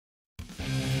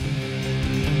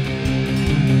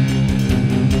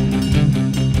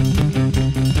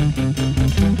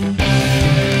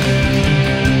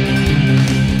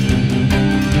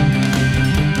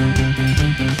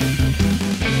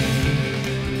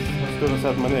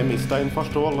Thomassons. My name is Stein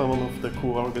Farstål. I'm one of the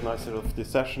co-organizers of this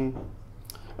session.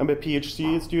 I'm a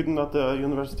PhD student at the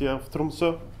University of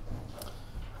Tromsø.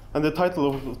 And the title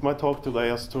of my talk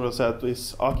today, as Tora said,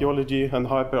 is Archaeology and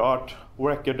Hyperart,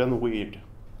 Record and Weird.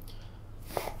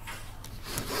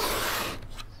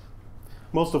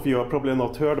 Most of you have probably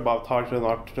not heard about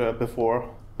Hyperart before,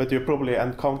 but you probably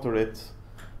encountered it,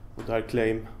 what I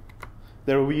claim.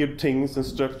 There are weird things and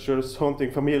structures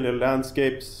haunting familiar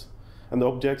landscapes and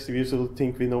objects we usually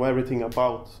think we know everything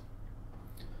about.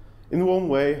 In one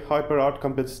way, Hyperart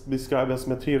can be described as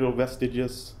material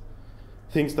vestiges,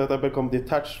 things that have become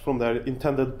detached from their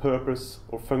intended purpose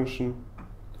or function.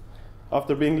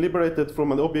 After being liberated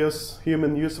from an obvious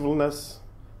human usefulness,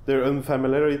 their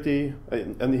unfamiliarity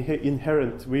and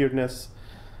inherent weirdness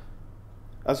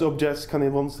as objects can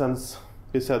in one sense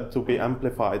be said to be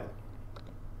amplified.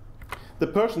 The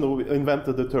person who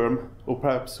invented the term, or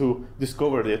perhaps who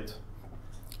discovered it,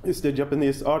 is the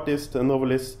Japanese artist and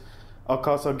novelist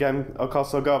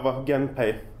Akasegawa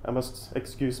Genpei. I must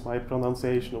excuse my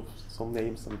pronunciation of some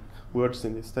names and words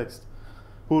in this text,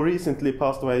 who recently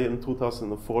passed away in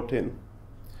 2014.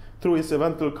 Through his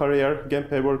eventual career,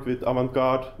 Genpei worked with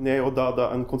avant-garde,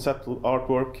 neo-dada and conceptual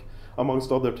artwork,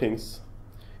 amongst other things.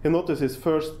 He noticed his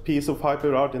first piece of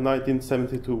hyperart in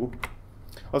 1972,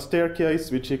 a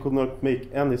staircase which he could not make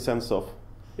any sense of.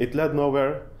 It led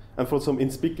nowhere, and for some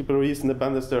inexplicable reason the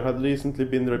banister had recently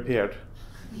been repaired.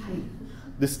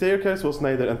 The staircase was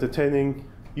neither entertaining,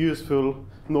 useful,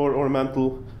 nor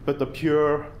ornamental, but a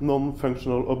pure,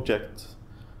 non-functional object.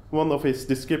 One of his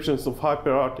descriptions of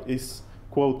hyperart is,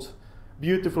 quote,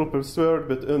 beautiful, preserved,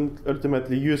 but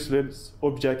ultimately useless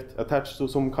object attached to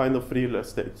some kind of real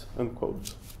estate,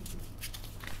 unquote.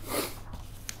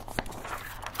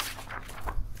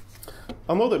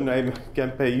 Another name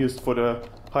Genpei used for the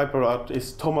hyperart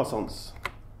is Thomassons.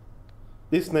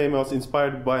 This name was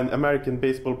inspired by an American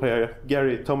baseball player,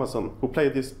 Gary Thomasson, who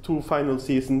played his two final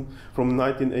seasons from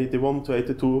 1981 to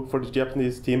 82 for the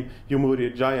Japanese team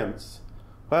Yomiuri Giants.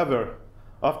 However,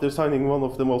 after signing one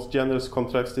of the most generous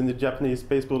contracts in the Japanese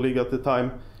baseball league at the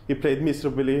time, he played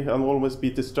miserably and almost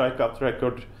beat the strikeout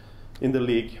record in the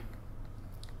league.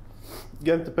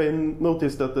 Genpei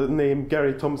noticed that the name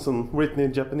Gary Thomasson, written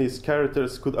in Japanese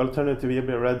characters, could alternatively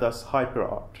be read as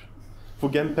hyperart. For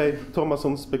Genpei,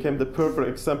 Thomassons became the perfect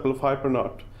example of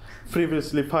hyperart,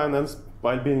 frivolously financed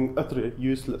while being utterly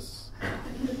useless.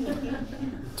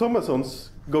 Thomassons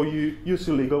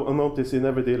usually go unnoticed in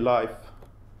everyday life.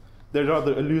 Their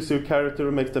rather elusive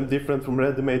character makes them different from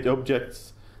ready-made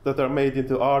objects that are made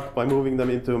into art by moving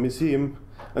them into a museum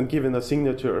and given a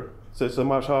signature, such as a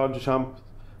Marshal Duchamp's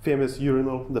famous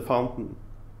urinal, the fountain.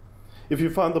 If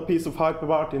you find a piece of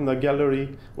hyperart in a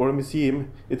gallery or a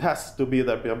museum, it has to be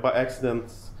there by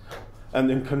accident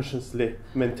and unconsciously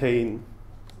maintained.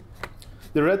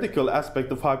 The radical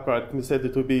aspect of hyperart can be said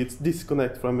to be its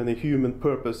disconnect from any human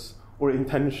purpose or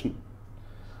intention.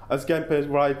 As Genpei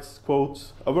writes,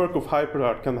 quote, a work of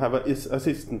hyperart can have an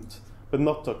assistant, but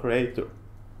not a creator.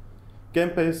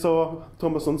 Genpei saw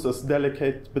Thomassons as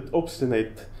delicate but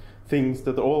obstinate things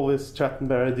that are always threatened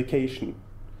by eradication,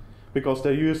 because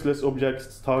they're useless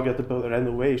objects targeted by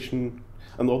renovation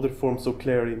and other forms of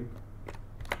clearing.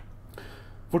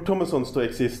 For Thomassons to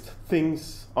exist,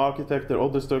 things, architecture, or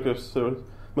other structures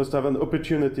must have an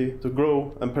opportunity to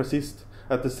grow and persist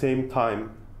at the same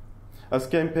time. As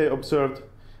Genpei observed,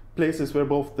 places where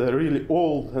both the really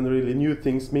old and really new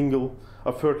things mingle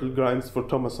are fertile grounds for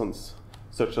Thomassons,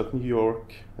 such as New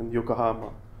York and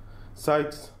Yokohama,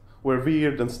 sites where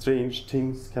weird and strange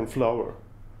things can flower.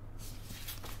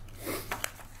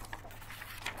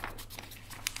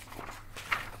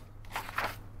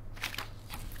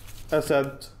 As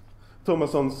said,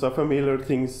 Thomassons are familiar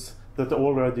things that are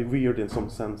already weird in some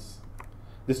sense.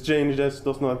 The strangeness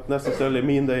does not necessarily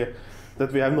mean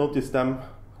that we have noticed them,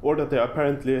 or that they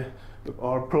apparently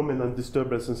are prominent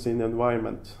disturbances in the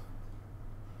environment.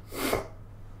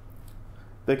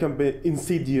 They can be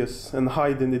insidious and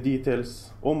hide in the details,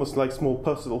 almost like small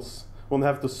puzzles one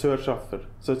have to search after,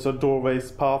 such as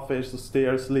doorways, pathways, or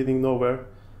stairs leading nowhere,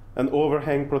 an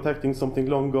overhang protecting something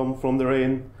long gone from the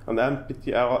rain, an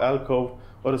empty alcove,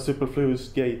 or a superfluous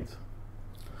gate.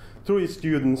 Through his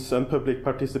students and public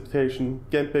participation,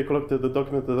 Genpei collected and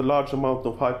documented a large amount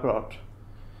of hyperart.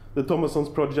 The Thomassons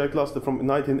project lasted from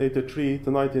 1983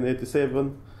 to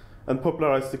 1987 and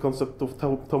popularized the concept of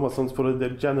Thomassons for the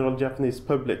general Japanese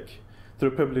public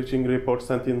through publishing reports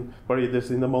sent in by readers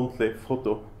in the monthly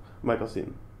photo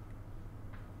magazine.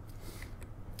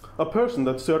 A person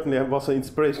that certainly was an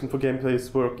inspiration for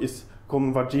Genpei's work is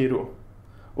Konwajiro.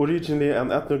 Originally an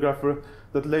ethnographer,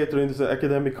 that later in his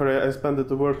academic career expanded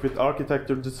to work with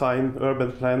architecture, design,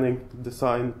 urban planning,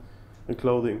 design, and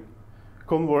clothing.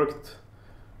 Kohn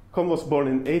was born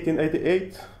in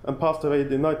 1888 and passed away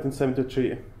in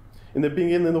 1973. In the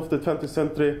beginning of the 20th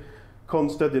century, Kohn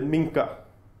studied Minka,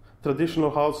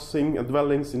 traditional housing and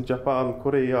dwellings in Japan,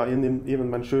 Korea, and even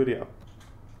Manchuria.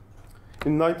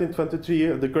 In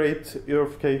 1923, the great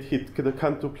earthquake hit the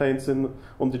Kanto Plains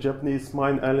on the Japanese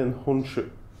mine island Honshu,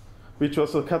 which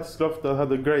was a catastrophe that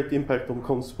had a great impact on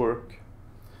Kohn's work.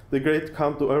 The great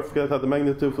Kanto earthquake had a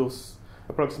magnitude of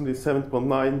approximately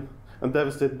 7.9 and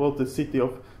devastated both the city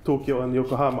of Tokyo and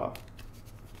Yokohama.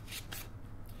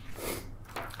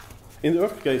 In the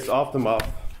earthquake's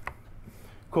aftermath,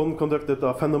 Kohn conducted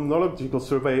a phenomenological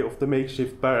survey of the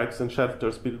makeshift barracks and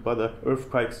shelters built by the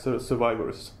earthquake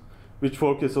survivors, which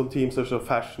focused on themes such as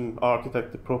fashion,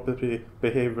 architecture, property,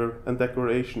 behavior, and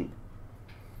decoration.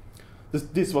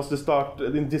 This was the start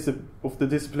of the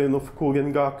discipline of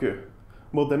Kogengaku,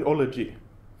 modernology.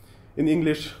 In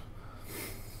English,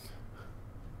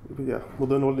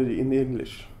 modernology in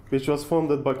English, which was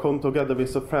founded by Kohn together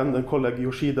with a friend and colleague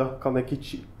Yoshida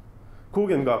Kanekichi.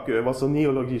 Kogengaku was a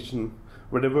neologism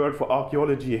where the word for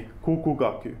archaeology,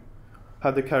 kokugaku,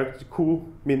 had the character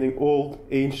ku, meaning old,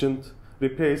 ancient,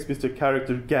 replaced with the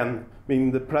character gen,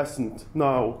 meaning the present,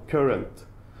 now, current.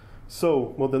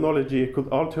 So, modernology could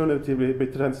alternatively be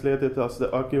translated as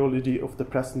the archaeology of the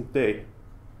present day.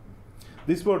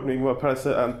 This wording was perhaps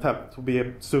an attempt to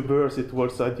be subversive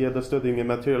towards the idea that studying a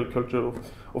material culture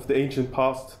of the ancient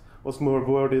past was more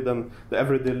worthy than the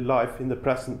everyday life in the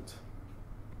present.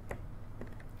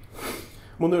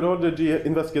 Modernology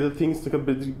investigated things that could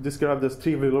be described as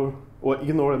trivial or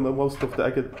ignored by most of the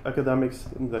academics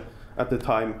at the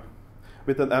time,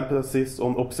 with an emphasis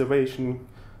on observation,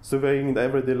 surveying the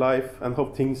everyday life and how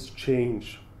things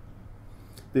change.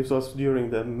 This was during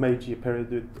the Meiji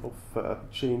period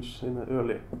of change in the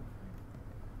early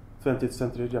 20th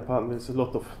century Japan. There's a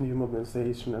lot of new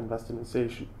modernization and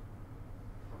westernization.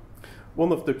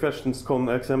 One of the questions Kohn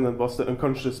examined was the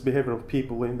unconscious behavior of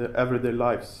people in their everyday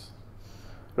lives.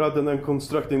 Rather than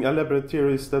constructing elaborate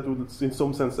theories that would in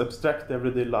some sense abstract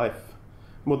everyday life,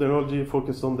 modernology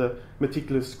focused on the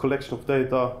meticulous collection of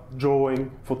data,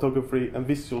 drawing, photography, and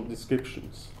visual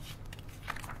descriptions.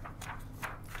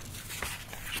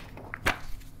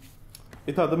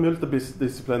 It had a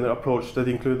multidisciplinary approach that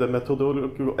included a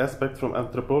methodological aspect from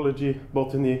anthropology,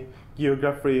 botany,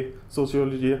 geography,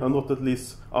 sociology, and not at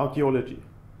least archaeology.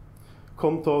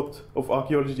 Kohn thought of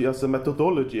archaeology as a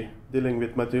methodology dealing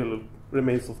with material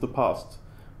remains of the past,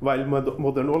 while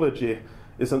modernology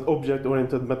is an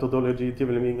object-oriented methodology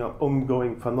dealing with an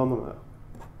ongoing phenomena.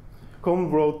 Kohn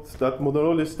wrote that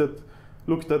modernologists that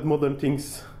looked at modern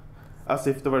things as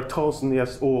if they were 1,000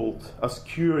 years old, as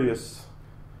curious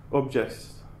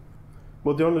objects.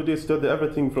 Modernology studied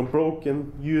everything from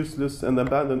broken, useless, and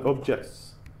abandoned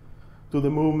objects to the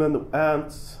movement of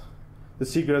ants, the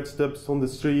cigarette stubs on the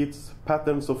streets,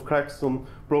 patterns of cracks on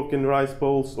broken rice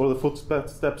bowls, or the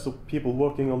footsteps of people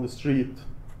walking on the street.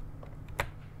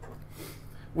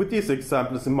 With these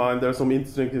examples in mind, there are some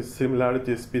interesting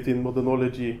similarities between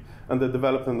modernology and the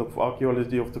development of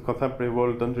archaeology of the contemporary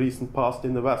world and recent past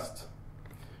in the West.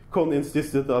 Kohn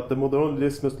insisted that the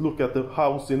modernologists must look at the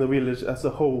house in a village as a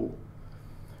whole,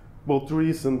 both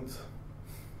recent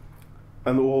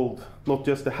and old, not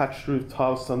just the hatch-roofed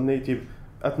house and native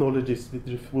ethnologists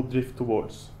would drift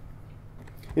towards.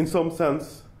 In some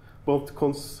sense, both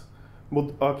Kohn's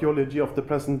archaeology of the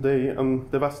present day and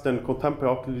the Western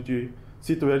contemporary archaeology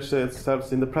situate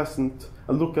themselves in the present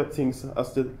and look at things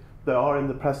as they are in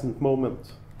the present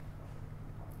moment,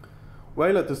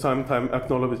 while at the same time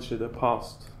acknowledge the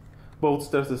past. Both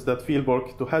stresses that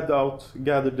fieldwork to head out,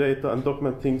 gather data, and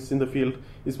document things in the field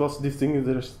is what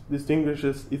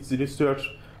distinguishes its research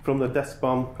from the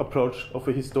desk-bound approach of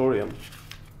a historian.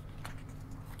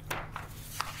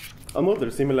 Another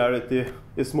similarity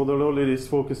is modernology's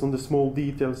focus on the small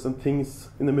details and things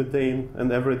in the mundane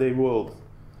and everyday world,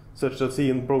 such as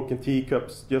seeing broken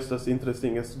teacups just as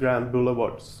interesting as grand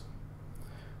boulevards.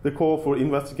 The call for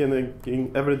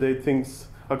investigating everyday things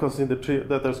that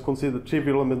are considered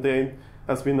trivial and mundane,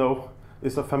 as we know,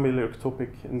 is a familiar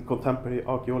topic in contemporary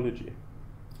archaeology.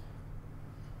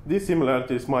 These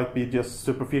similarities might be just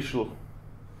superficial,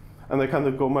 and they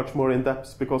cannot go much more in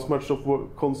depth because much of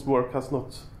Kohn's work has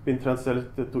not been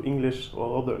translated to English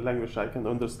or other language I can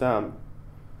understand.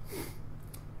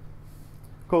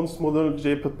 Kohn's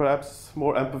modernology put perhaps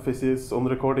more emphasis on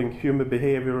recording human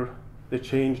behavior, the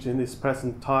change in his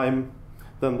present time,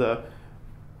 than the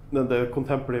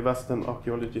contemporary Western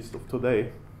archaeologists of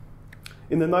today.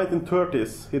 In the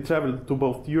 1930s, he traveled to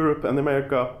both Europe and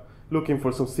America looking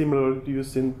for some similar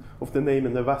use of the name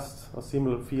in the West, a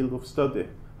similar field of study,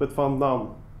 but found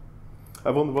none.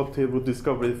 I wonder what he would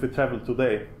discover if he traveled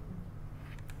today.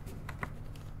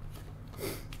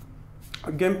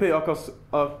 Genpei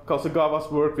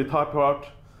Akasegawa's work with Hyperart,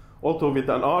 although with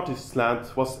an artist's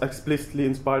slant, was explicitly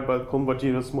inspired by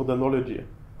Konwajiro's modernology.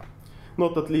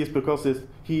 Not at least because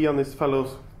he and his fellow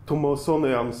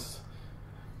Thomassons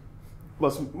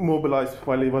was mobilized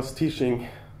while he was teaching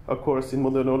a course in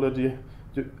modernology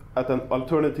at an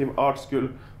alternative art school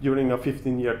during a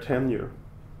 15-year tenure.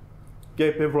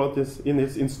 Genpei wrote this in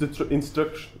his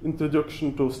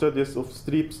introduction to studies of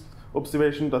Streep's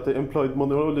observation that he employed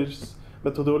modernologist's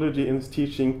methodology in his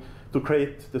teaching to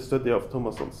create the study of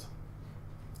Thomassons.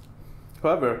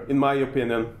 However, in my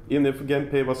opinion, even if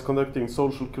Genpei was conducting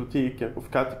social critique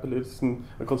of capitalism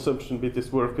and consumption with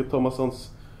his work with Thomassons,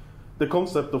 the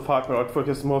concept of hyperart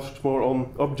focuses much more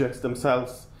on objects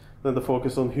themselves than the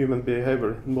focus on human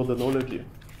behavior in modernology.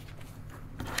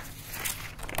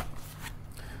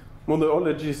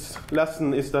 Modernology's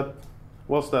lesson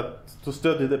was that to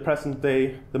study the present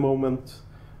day, the moment,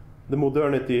 the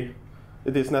modernity,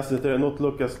 it is necessary not to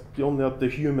look only at the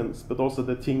humans, but also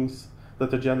the things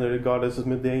that are generally regarded as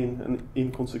mundane and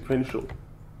inconsequential.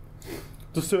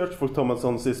 To search for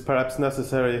Thomassons is perhaps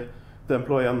necessary to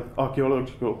employ an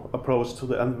archaeological approach to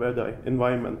the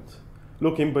environment,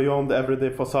 looking beyond the everyday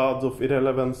facades of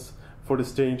irrelevance for the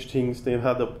strange things they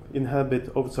inhabit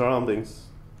of surroundings.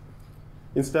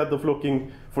 Instead of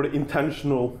looking for the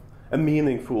intentional and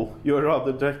meaningful, you are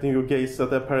rather directing your gaze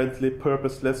at the apparently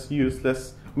purposeless,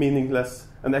 useless, meaningless,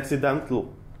 and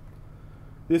accidental.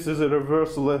 This is a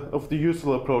reversal of the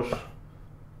usual approach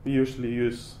we usually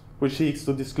use, which seeks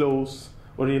to disclose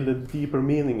or reveal the deeper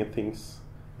meaning in things,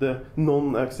 the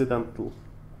non-accidental.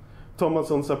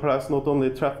 Thomassons are perhaps not only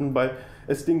threatened by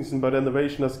extinction by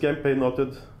renovation, as Genpei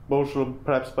noted, but also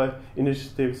perhaps by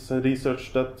initiatives and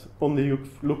research that only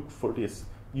look for these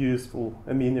useful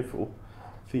and meaningful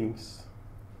things.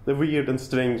 The weird and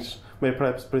strange may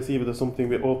perhaps perceive it as something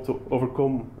we ought to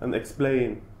overcome and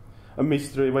explain, a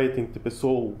mystery waiting to be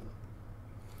solved.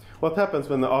 What happens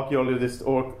when an archaeologist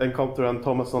encounters a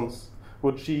Thomassons?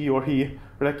 Would she or he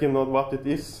recognize what it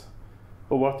is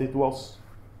or what it was?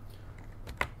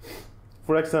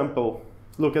 For example,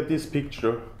 look at this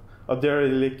picture, a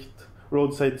derelict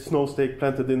roadside snow stake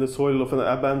planted in the soil of an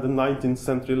abandoned 19th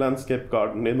century landscape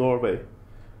garden in Norway.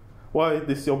 Why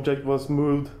this object was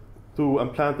moved to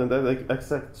and planted at the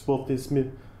exact spot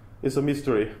is a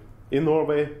mystery. In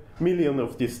Norway, millions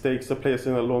of these stakes are placed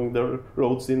along the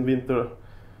roads in winter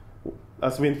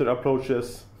as winter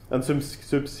approaches and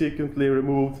subsequently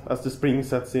removed as the spring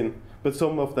sets in, but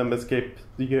some of them escape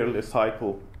the yearly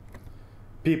cycle.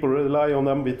 People rely on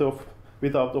them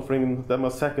without offering them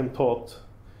a second thought.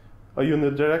 A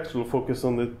unidirectional focus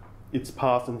on its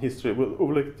past and history will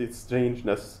overlook its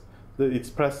strangeness, its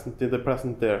present in the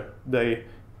present day,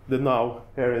 the now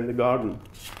here in the garden.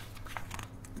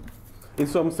 In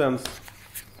some sense,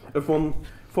 if one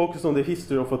focuses on the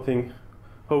history of a thing,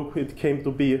 how it came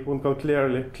to be, one can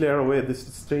clearly clear away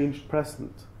this strange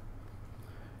present.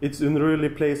 Its unruly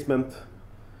placement,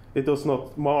 it does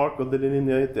not mark or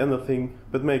delineate anything,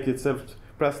 but make itself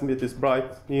present with its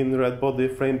bright neon red body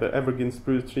framed by evergreen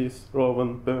spruce trees,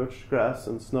 rowan, birch, grass,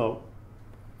 and snow.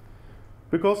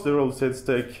 Because the roadside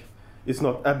stake is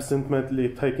not absent-mindedly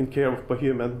taken care of by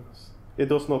humans, it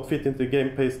does not fit into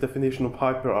Genpei's definition of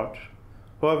hyperart.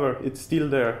 However, it's still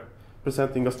there,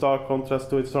 presenting a stark contrast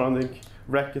to its surrounding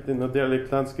wrecked in a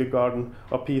derelict landscape garden,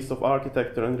 a piece of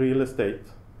architecture and real estate.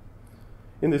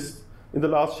 In the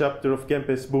last chapter of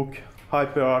Genpei's book,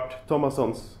 Hyperart,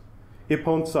 Thomassons, he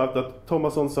points out that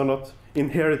Thomassons are not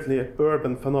inherently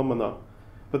urban phenomena,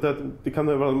 but that they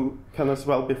can as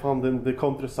well be found in the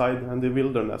countryside and the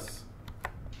wilderness.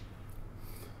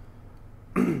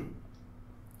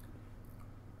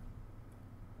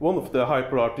 One of the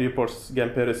Hyperart reports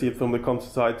Genpei received from the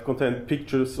countryside contained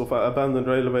pictures of an abandoned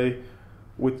railway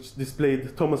which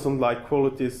displayed Thomasson-like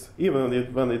qualities even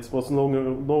when it was no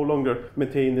longer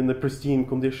maintained in a pristine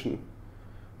condition.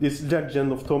 This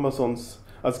legend of Thomassons,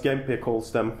 as Genpei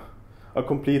calls them, are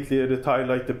completely retired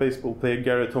like the baseball player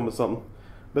Gary Thomasson,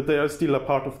 but they are still a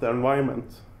part of their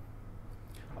environment.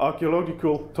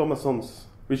 Archaeological Thomassons,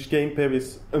 which Genpei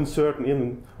is uncertain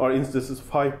in, are instances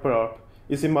of hyperart,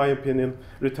 is in my opinion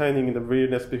retaining the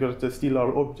weirdness because they still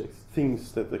are objects,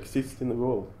 things that exist in the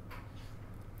world.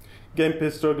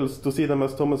 Genpei struggles to see them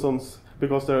as Thomassons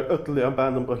because they are utterly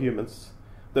abandoned by humans,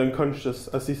 the unconscious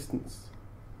assistants.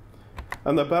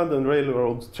 An abandoned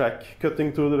railroad track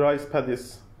cutting through the rice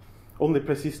paddies only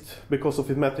persist because of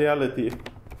its materiality,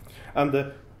 and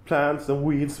the plants and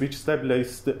weeds which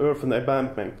stabilize the earth and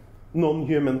abandonment,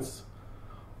 non-humans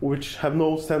which have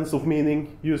no sense of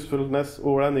meaning, usefulness,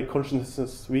 or any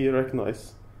consciousness we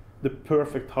recognize, the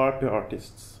perfect harpy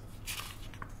artists.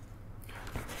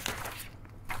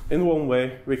 In one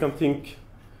way, we can think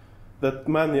that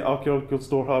many archaeological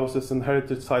storehouses and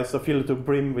heritage sites are filled to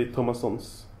brim with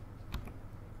Thomassons.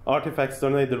 Artifacts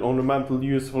are neither ornamental,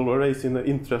 useful, or raising an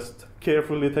interest,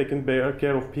 carefully taken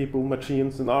care of people,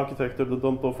 machines, and architecture that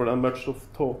don't offer them much of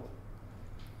thought.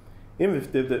 Even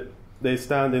if they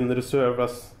stand in reserve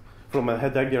as from a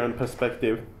Heideggerian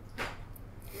perspective,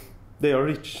 they are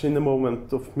rich in the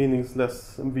moment of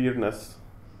meaninglessness and weirdness,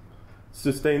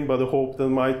 sustained by the hope that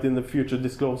might in the future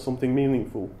disclose something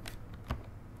meaningful.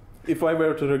 If I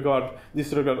were to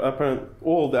disregard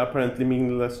all the apparently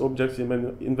meaningless objects in my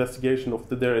investigation of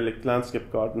the derelict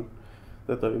landscape garden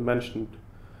that I mentioned,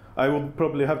 I would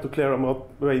probably have to clear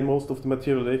away most of the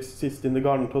material that exists in the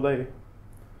garden today.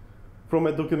 From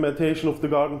a documentation of the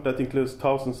garden that includes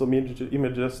thousands of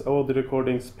images, audio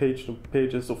recordings,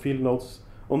 pages of field notes,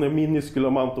 only a minuscule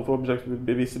amount of objects will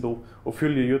be visible or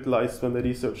fully utilized when the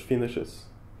research finishes.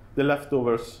 The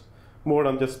leftovers, more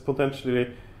than just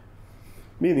potentially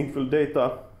meaningful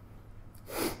data,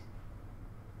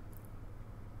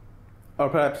 are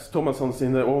perhaps Thomassons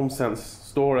in their own sense,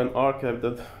 stored and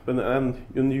archived when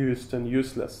unused and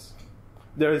useless.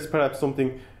 There is perhaps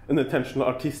something unintentional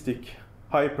artistic,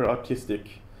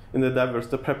 hyper-artistic, in the endeavors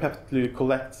that perpetually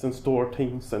collects and store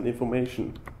things and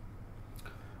information.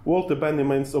 Walter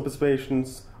Benjamin's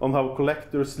observations on how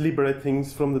collectors liberate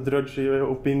things from the drudgery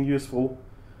of being useful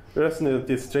resonate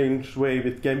in a strange way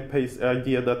with Genpei's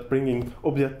idea that bringing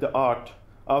object art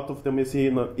out of the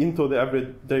museum and into the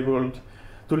everyday world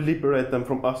to liberate them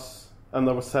from us and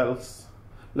ourselves,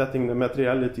 letting the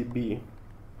materiality be.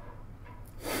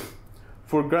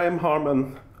 For Graham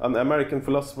Harman, an American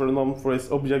philosopher known for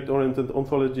his object-oriented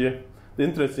ontology, the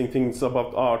interesting things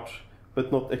about art,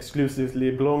 but not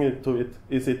exclusively belonging to it,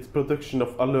 is its production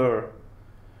of allure.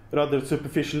 Rather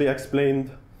superficially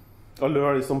explained,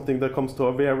 allure is something that comes to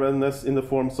awareness in the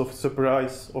forms of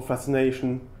surprise or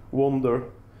fascination, wonder,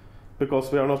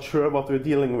 because we are not sure what we're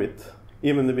dealing with,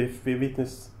 even if we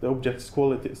witness the object's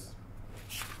qualities.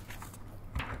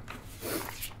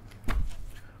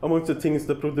 Amongst the things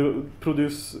that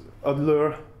produce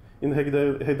allure in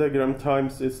Heideggerian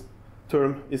times is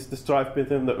the strife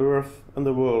between the earth and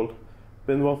the world,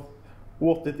 between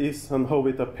what it is and how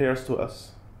it appears to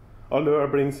us. Allure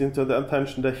brings into the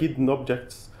attention the hidden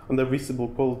objects and their visible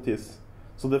qualities.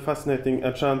 So the fascinating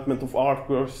enchantment of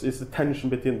artworks is the tension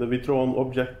between the withdrawn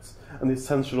objects and the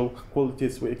essential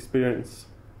qualities we experience.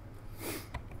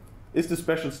 Is the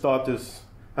special status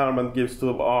Herman gives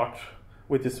to art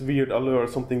with this weird allure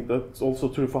something that's also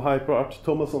true for Hyperart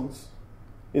Thomassons?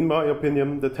 In my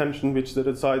opinion, the tension which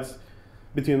resides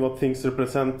between what things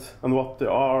represent and what they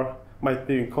are might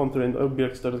be encountered in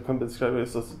objects that can be described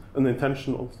as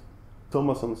unintentional.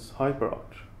 Thomassons,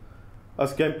 Hyperart.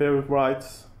 As Genpei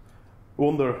writes,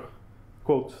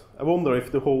 quote, I wonder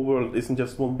if the whole world isn't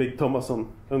just one big Thomasson,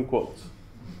 unquote.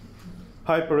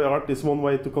 Hyperart is one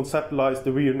way to conceptualize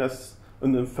the weirdness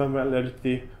and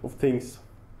unfamiliarity of things.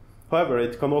 However,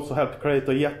 it can also help create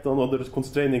yet another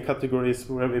constraining categories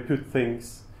where we put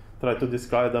things, try to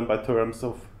describe them by terms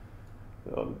of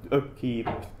upkeep,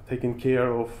 taking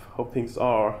care of how things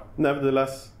are.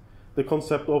 Nevertheless, the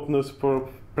concept opens for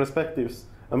perspectives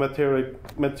and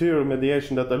material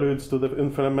mediation that alludes to the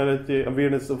unfamiliarity and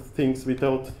weirdness of things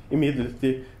without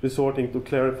immediately resorting to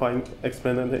clarifying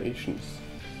explanations.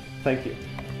 Thank you.